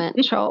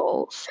comment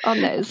trolls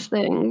on those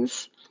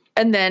things.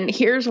 And then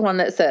here's one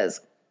that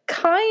says,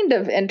 "Kind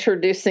of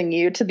introducing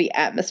you to the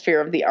atmosphere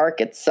of the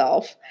Ark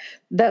itself."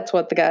 That's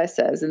what the guy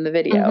says in the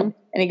video.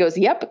 And he goes,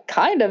 "Yep,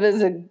 kind of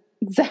is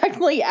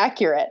exactly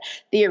accurate.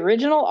 The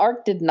original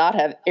Ark did not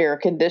have air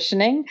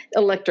conditioning,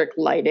 electric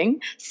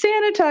lighting,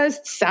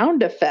 sanitized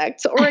sound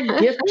effects, or a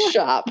gift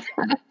shop.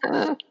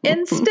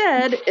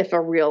 Instead, if a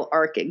real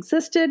Ark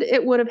existed,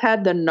 it would have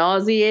had the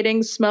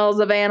nauseating smells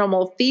of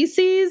animal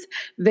feces,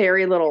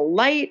 very little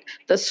light,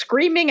 the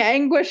screaming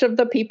anguish of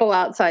the people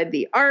outside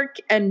the Ark,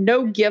 and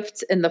no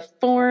gifts in the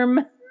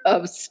form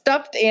of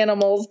stuffed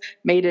animals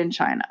made in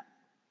China."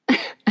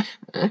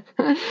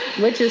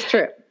 Which is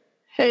true.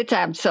 It's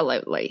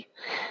absolutely.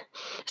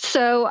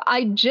 So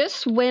I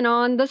just went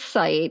on the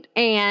site,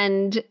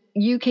 and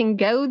you can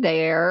go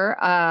there.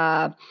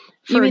 For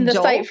You mean the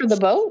adults. site for the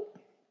boat?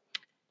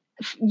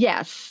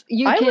 Yes,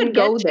 you I can would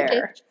go get there.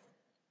 tickets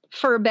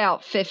for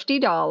about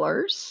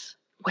 $50.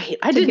 Wait,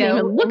 I didn't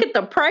even look at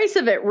the price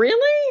of it.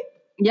 Really?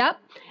 Yep.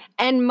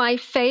 And my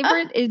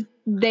favorite is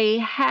they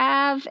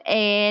have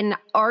an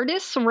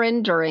artist's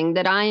rendering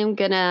that I'm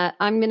gonna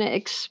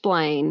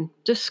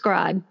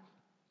describe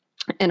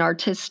in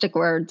artistic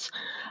words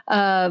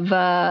of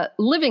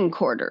living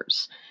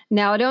quarters.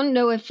 Now, I don't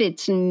know if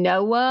it's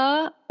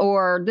Noah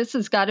or this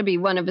has got to be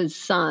one of his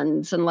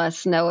sons,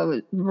 unless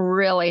Noah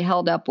really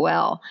held up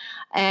well,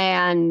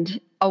 and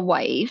a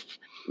wife.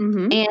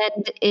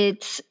 And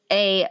it's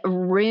a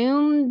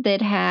room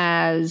that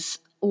has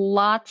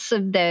lots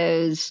of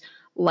those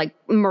like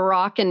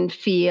Moroccan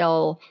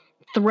feel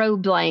throw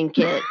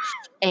blankets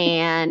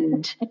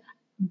and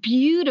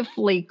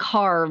beautifully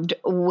carved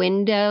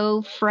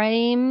window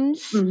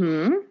frames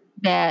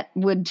that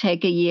would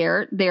take a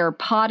year. There are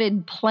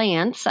potted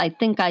plants. I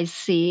think I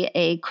see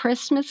a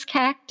Christmas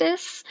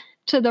cactus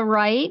to the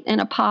right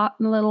in a pot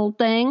little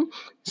thing,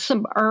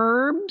 some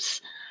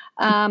herbs,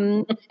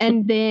 and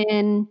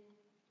then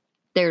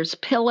there's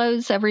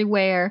pillows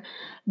everywhere.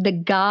 The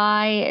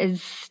guy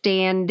is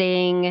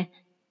standing,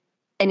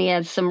 and he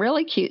has some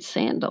really cute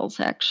sandals,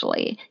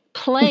 actually,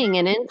 playing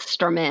an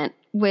instrument,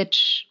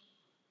 which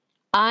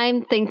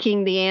I'm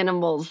thinking the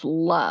animals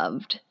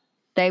loved.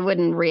 They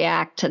wouldn't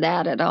react to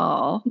that at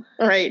all.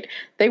 Right.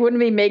 They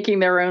wouldn't be making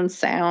their own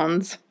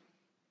sounds.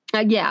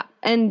 Yeah.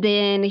 And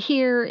then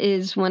here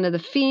is one of the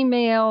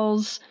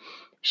females.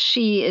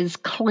 She is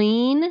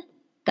clean,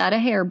 got a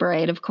hair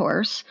braid, of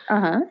course.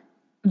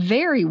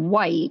 Very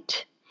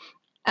white.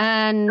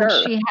 And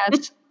she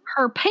has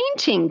her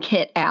painting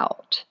kit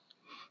out.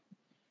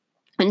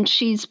 And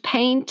she's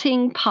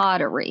painting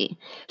pottery.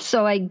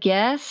 So I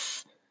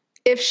guess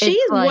if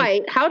she's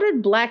white, how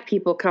did black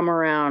people come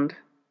around?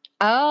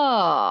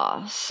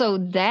 Oh, so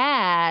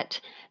that,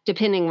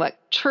 depending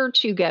what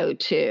church you go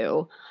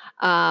to,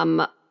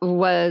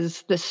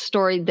 was the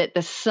story that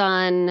the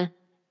son,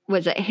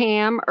 was it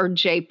Ham or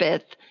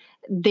Japheth,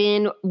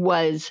 then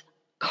was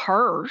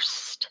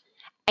cursed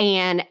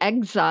and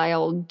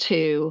exiled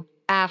to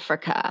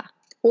Africa.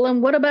 Well,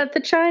 and what about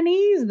the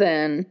Chinese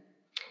then?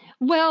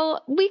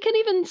 Well, we can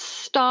even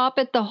stop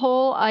at the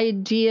whole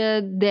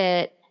idea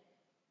that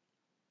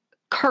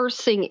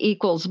cursing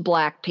equals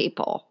black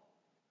people.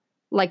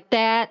 Like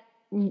that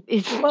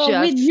is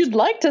just... you'd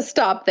like to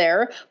stop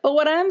there, but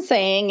what I'm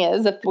saying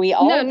is if we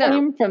all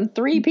came from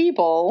three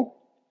people...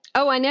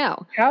 Oh, I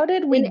know. How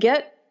did we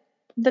get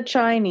the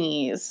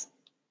Chinese?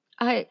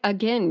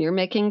 You're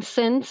making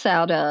sense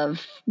out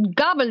of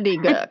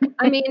gobbledygook.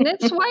 I mean,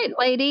 this white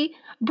lady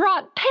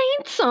brought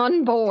paints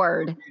on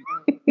board,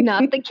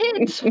 not the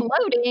kids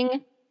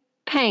floating,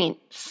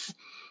 paints.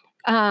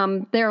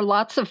 There are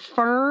lots of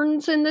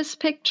ferns in this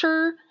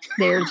picture.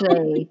 There's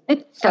a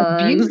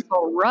Ferns.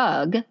 beautiful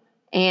rug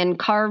and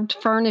carved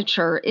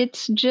furniture.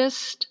 It's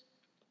just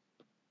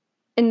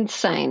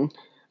insane.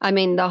 I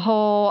mean, the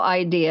whole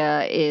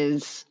idea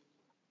is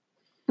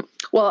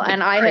Well,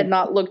 and I had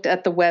not looked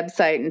at the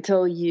website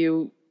until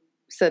you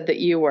said that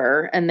you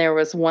were, and there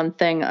was one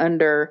thing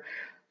under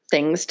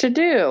things to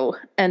do.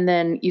 And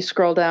then you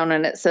scroll down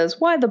and it says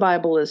why the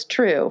Bible is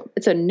true.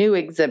 It's a new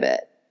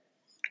exhibit.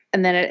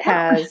 And then it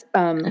has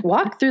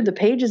walk through the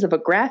pages of a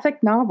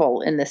graphic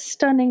novel in this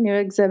stunning new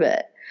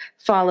exhibit.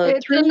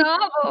 it's a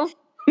novel.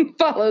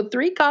 Follow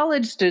 3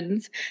 college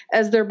students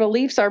as their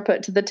beliefs are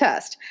put to the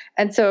test.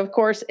 And so, of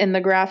course, in the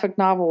graphic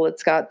novel,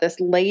 it's got this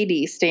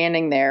lady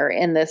standing there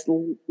in this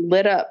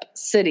lit up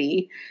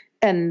city,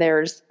 and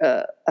there's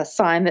a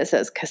sign that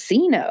says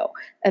casino,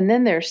 and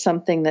then there's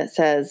something that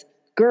says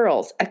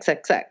girls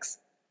XXX,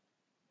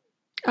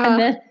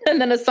 and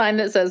then a sign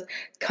that says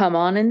come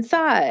on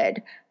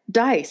inside,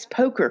 dice,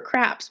 poker,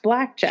 craps,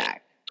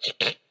 blackjack.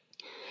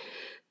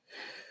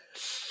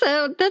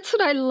 So that's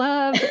what I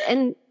love.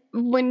 And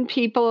when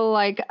people are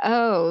like,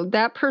 oh,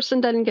 that person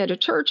doesn't go to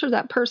church or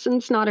that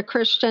person's not a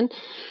Christian.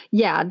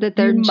 Yeah, that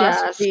they're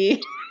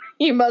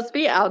you must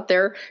be out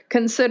there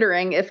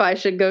considering if I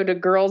should go to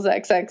Girls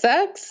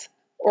XXX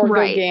or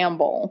go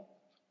gamble.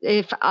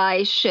 If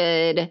I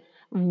should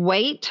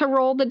wait to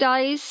roll the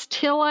dice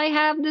till I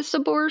have this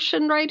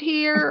abortion right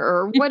here,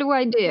 or what do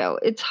I do?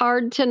 It's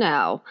hard to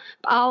know.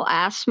 I'll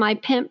ask my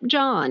pimp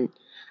John.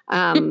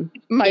 Pimp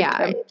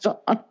John.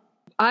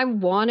 I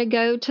want to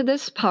go to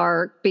this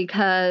park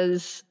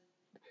because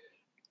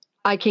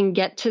I can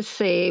get to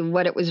see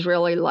what it was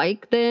really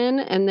like then,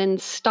 and then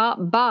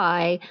stop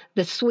by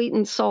the sweet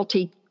and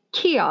salty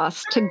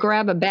kiosk to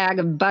grab a bag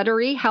of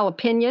buttery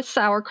jalapeno,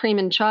 sour cream,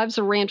 and chives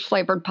of ranch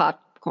flavored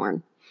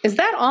popcorn. Is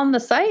that on the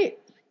site?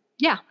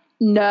 Yeah.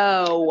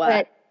 No.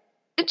 But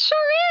it sure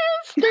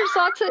is. There's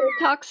lots of it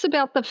talks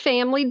about the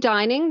family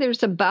dining.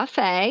 There's a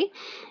buffet.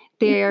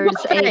 There's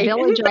a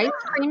village ice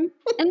cream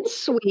and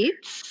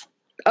sweets.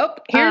 Oh,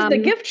 here's the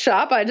gift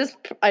shop. I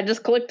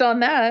just clicked on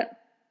that.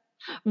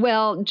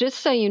 Well, just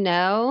so you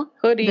know,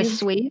 hoodies. The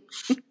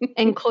sweets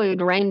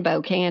include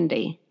rainbow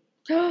candy.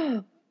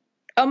 Oh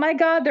my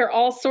God, there are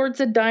all sorts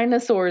of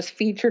dinosaurs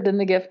featured in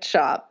the gift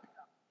shop.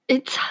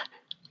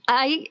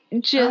 I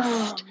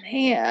can't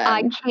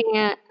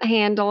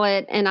handle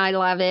it, and I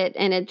love it,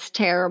 and it's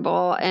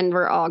terrible, and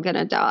we're all going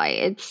to die.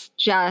 It's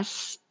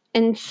just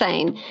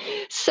insane.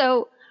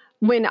 So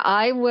when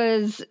I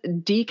was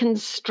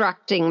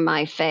deconstructing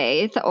my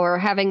faith or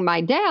having my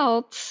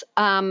doubts,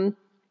 I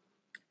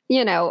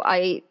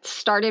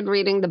started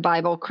reading the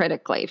Bible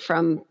critically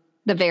from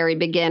the very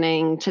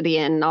beginning to the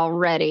end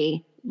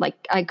already. Like,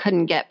 I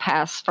couldn't get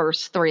past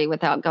verse 3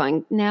 without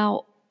going,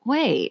 now,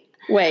 wait.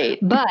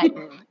 But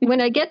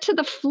when I get to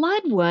the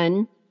flood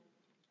one,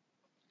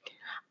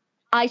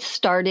 I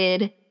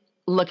started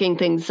looking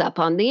things up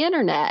on the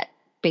internet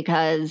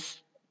because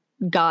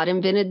God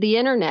invented the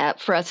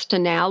internet for us to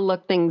now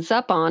look things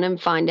up on and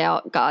find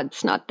out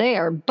God's not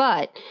there,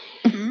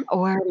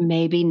 or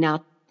maybe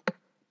not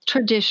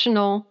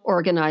traditional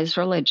organized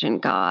religion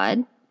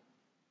God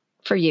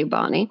for you,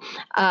 Bonnie.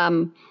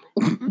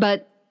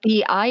 But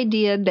the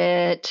idea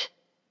that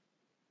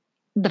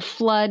the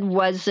flood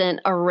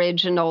wasn't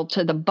original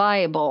to the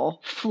Bible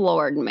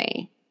floored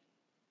me.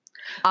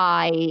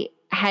 I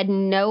had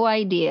no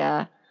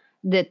idea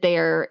that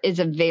there is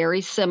a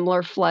very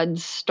similar flood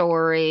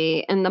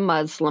story in the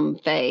Muslim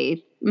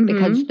faith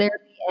because they're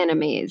the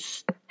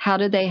enemies. How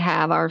do they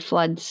have our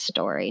flood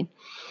story?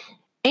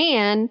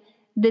 And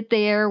that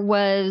there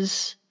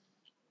was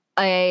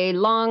a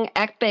long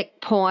epic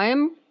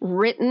poem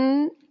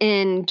written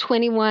in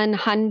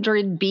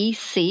 2100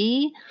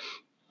 BC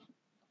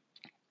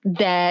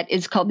that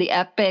is called the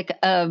Epic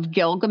of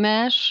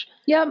Gilgamesh.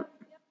 Yep.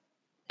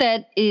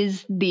 That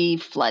is the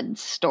flood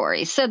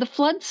story. So the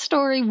flood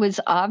story was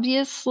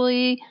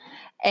obviously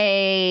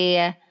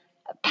a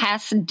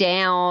passed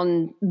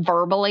down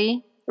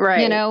verbally,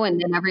 right?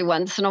 And then every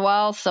once in a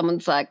while,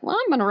 someone's like, "Well,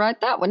 I'm going to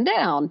write that one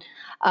down."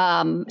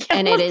 And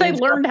they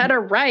learned how to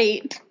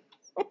write.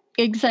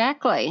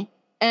 Exactly.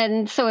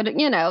 And so,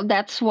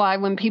 that's why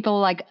when people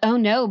are like, oh,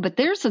 no, but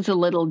theirs is a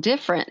little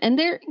different. And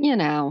they're,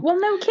 Well,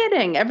 no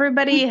kidding.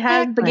 Everybody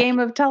has the game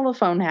of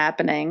telephone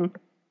happening.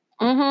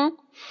 Mm-hmm.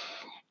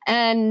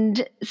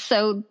 And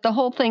so the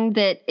whole thing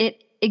that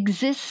it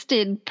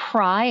existed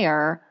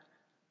prior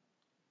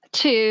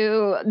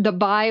to the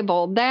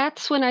Bible,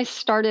 that's when I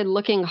started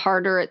looking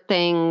harder at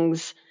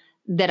things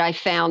that I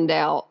found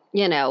out,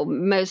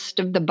 most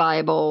of the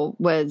Bible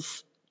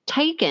was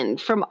taken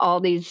from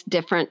all these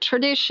different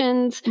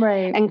traditions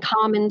and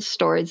common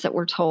stories that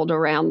were told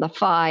around the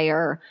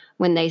fire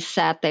when they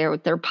sat there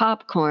with their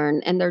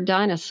popcorn and their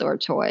dinosaur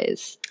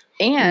toys.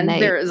 And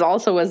there is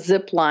also a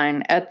zip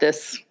line at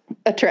this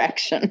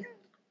attraction.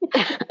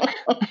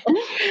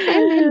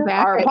 And then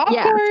back our at,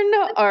 popcorn,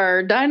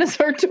 our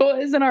dinosaur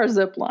toys, and our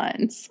zip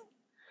lines.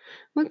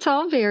 It's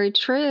all very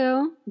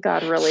true.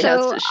 God really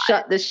has to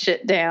shut this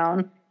shit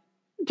down.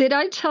 Did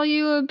I tell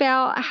you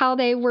about how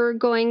they were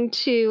going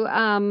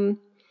to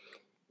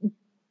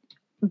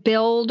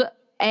build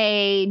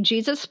a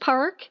Jesus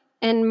park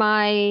in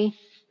my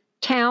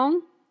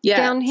town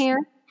down here?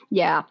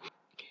 Yeah.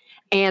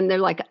 And they're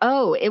like,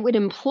 oh, it would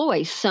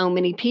employ so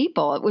many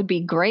people. It would be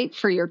great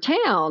for your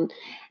town.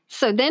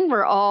 So then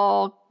we're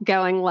all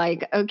going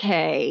like,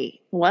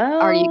 okay, well,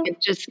 are you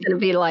just going to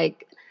be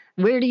like,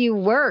 where do you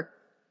work,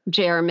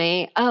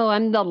 Jeremy? Oh,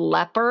 I'm the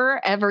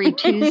leper every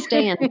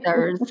Tuesday and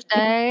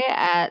Thursday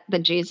at the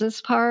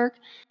Jesus Park.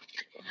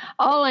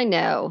 All I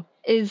know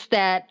is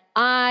that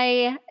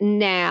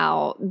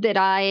now that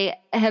I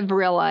have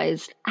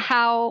realized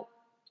how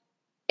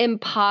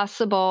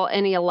impossible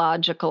and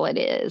illogical it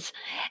is,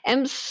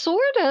 am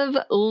sort of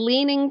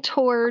leaning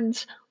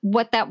towards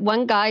what that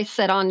one guy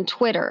said on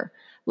Twitter.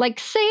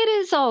 Like, say it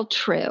is all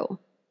true.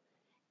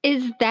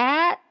 Is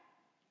that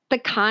the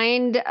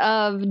kind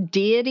of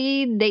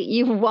deity that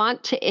you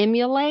want to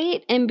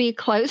emulate and be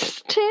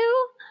close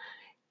to?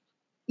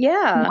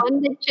 Yeah.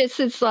 One that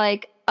just is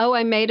like, oh,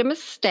 I made a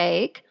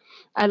mistake.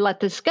 I let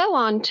this go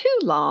on too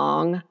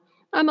long.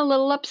 I'm a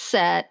little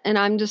upset and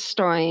I'm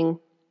destroying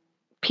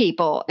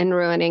people and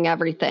ruining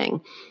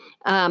everything.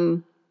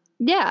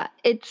 Yeah,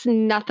 it's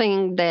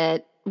nothing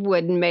that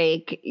would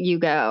make you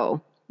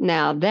go,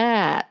 now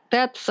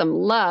that's some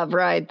love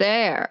right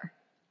there.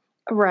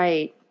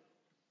 Right.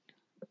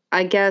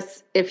 I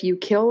guess if you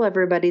kill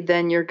everybody,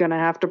 then you're going to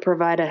have to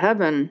provide a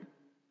heaven.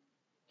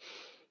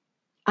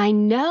 I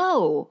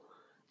know.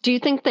 Do you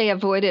think they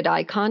avoided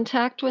eye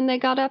contact when they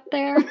got up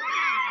there?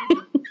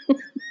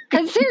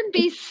 Because there'd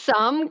be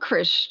some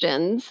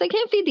Christians. They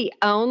can't be the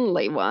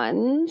only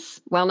ones.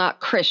 Well,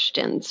 not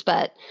Christians,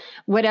 but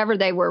whatever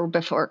they were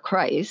before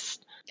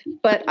Christ.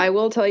 But I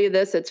will tell you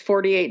this, it's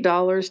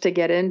 $48 to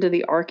get into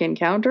the Ark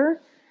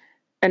Encounter,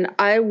 and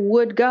I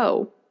would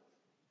go.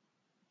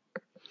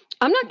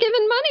 I'm not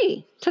giving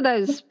money to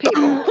those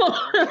people.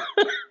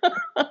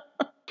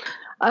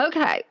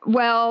 Okay.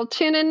 Well,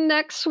 tune in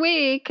next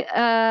week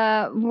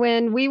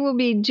when we will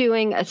be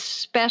doing a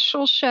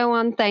special show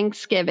on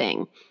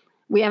Thanksgiving.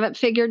 We haven't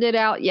figured it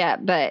out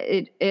yet, but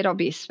it'll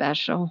be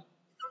special.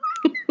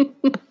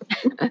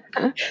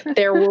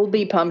 There will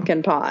be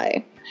pumpkin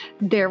pie.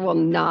 There will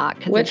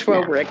not. Which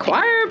will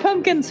require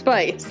pumpkin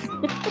spice.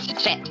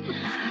 Shit.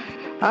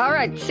 All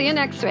right. See you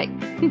next week.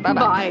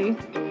 Bye-bye.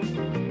 Bye.